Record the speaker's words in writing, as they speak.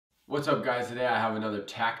What's up guys? Today I have another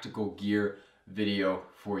tactical gear video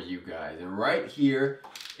for you guys. And right here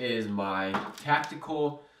is my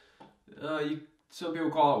tactical, some people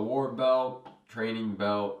call it war belt, training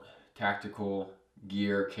belt, tactical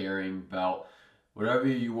gear carrying belt, whatever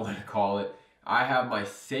you want to call it. I have my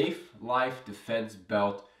Safe Life Defense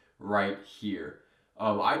belt right here.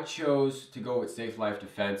 I chose to go with Safe Life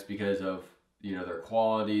Defense because of their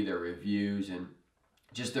quality, their reviews, and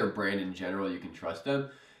just their brand in general. You can trust them.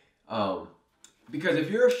 Because if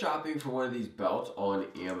you're shopping for one of these belts on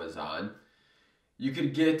Amazon, you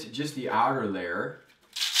could get just the outer layer.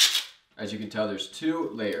 As you can tell, there's two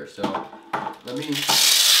layers. So let me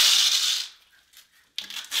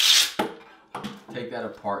take that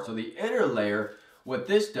apart. So the inner layer, what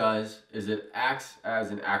this does is it acts as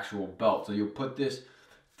an actual belt. So you'll put this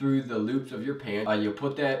through the loops of your pants. You'll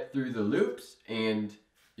put that through the loops and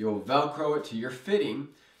you'll Velcro it to your fitting.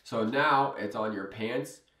 So now it's on your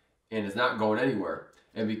pants and it's not going anywhere.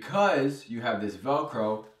 And because you have this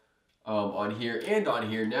Velcro on here and on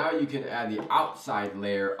here, now you can add the outside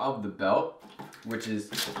layer of the belt, which is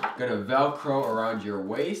gonna Velcro around your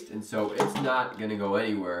waist, and so it's not gonna go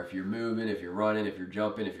anywhere. If you're moving, if you're running, if you're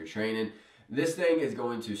jumping, if you're training, this thing is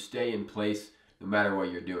going to stay in place no matter what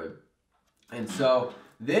you're doing. And so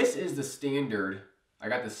this is the standard. I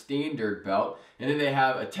got the standard belt, and then they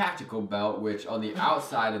have a tactical belt, which on the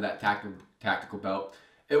outside of that tactical belt,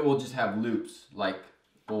 it will just have loops, like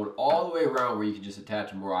going all the way around where you can just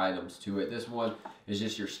attach more items to it. This one is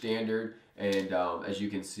just your standard, and as you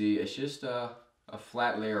can see, it's just a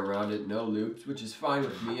flat layer around it, no loops, which is fine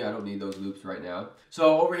with me. I don't need those loops right now.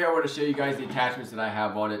 So over here, I want to show you guys the attachments that I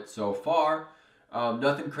have on it so far.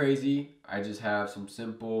 Nothing crazy. I just have some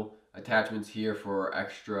simple attachments here for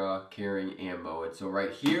extra carrying ammo. And so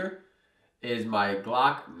right here is my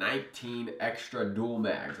Glock 19 extra dual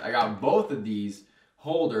mags. I got both of these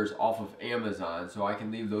holders off of Amazon, so I can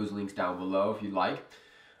leave those links down below if you like.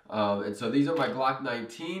 And so these are my Glock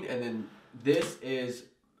 19, and then this is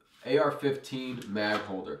AR-15 mag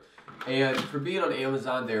holder. And for being on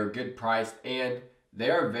Amazon, they're good priced and they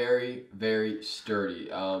are very, very sturdy.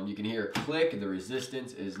 You can hear a click, the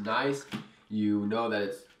resistance is nice. You know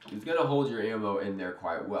that it's gonna hold your ammo in there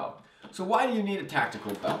quite well. So why do you need a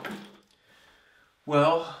tactical belt?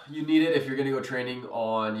 Well, you need it if you're gonna go training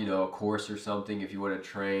on, a course or something. If you want to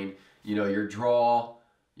train, your draw,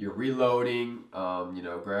 you're reloading,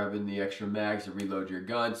 grabbing the extra mags to reload your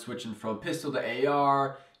gun, switching from pistol to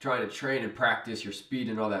AR, trying to train and practice your speed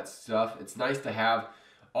and all that stuff. It's nice to have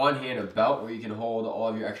on hand a belt where you can hold all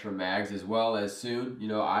of your extra mags, as well as soon,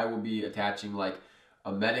 I will be attaching like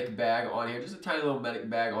a medic bag on here, just a tiny little medic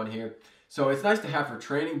bag on here. So it's nice to have for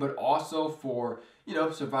training, but also for,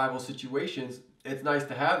 survival situations. It's nice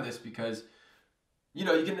to have this because, you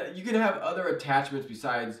can have other attachments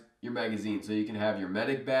besides your magazine. So you can have your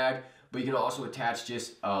medic bag, but you can also attach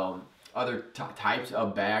just other types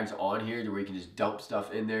of bags on here where you can just dump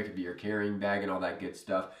stuff in there. It could be your carrying bag and all that good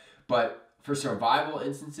stuff. But for survival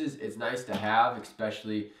instances, it's nice to have,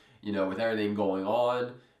 especially, with everything going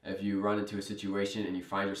on. If you run into a situation and you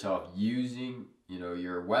find yourself using,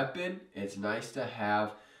 your weapon, it's nice to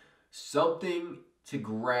have something to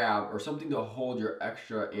grab or something to hold your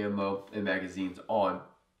extra ammo and magazines on.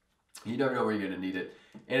 You never know where you're going to need it,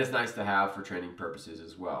 and it's nice to have for training purposes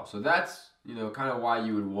as well. So that's kind of why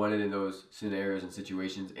you would want it in those scenarios and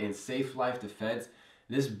situations. And Safe Life Defense,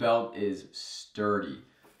 this belt is sturdy.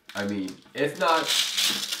 I mean, it's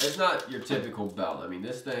not your typical belt. I mean,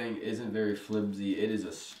 this thing isn't very flimsy. It is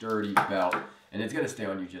a sturdy belt, and it's going to stay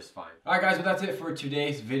on you just fine. All right, guys, well, that's it for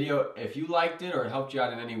today's video. If you liked it or it helped you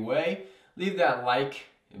out in any way, leave that like.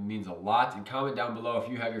 It means a lot. And comment down below if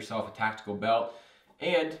you have yourself a tactical belt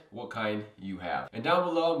and what kind you have. And down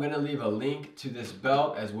below, I'm going to leave a link to this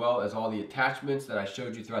belt, as well as all the attachments that I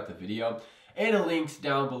showed you throughout the video, and a links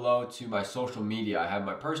down below to my social media. I have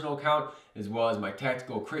my personal account as well as my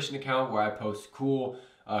Tactical Christian account, where I post cool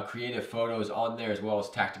creative photos on there, as well as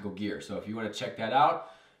tactical gear. So if you want to check that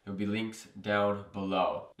out, there'll be links down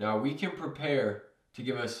below. Now, we can prepare to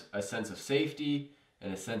give us a sense of safety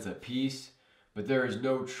and a sense of peace, but there is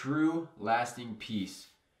no true lasting peace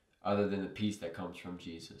other than the peace that comes from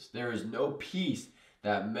Jesus. There is no peace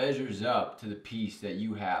that measures up to the peace that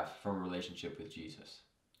you have from a relationship with Jesus.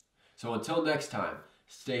 So until next time,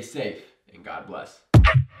 stay safe and God bless.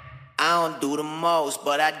 I don't do the most,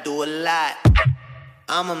 but I do a lot.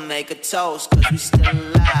 I'ma make a toast, cause we still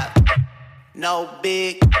alive. No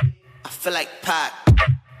big, I feel like Pac.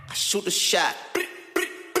 I shoot a shot.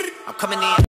 I'm coming in.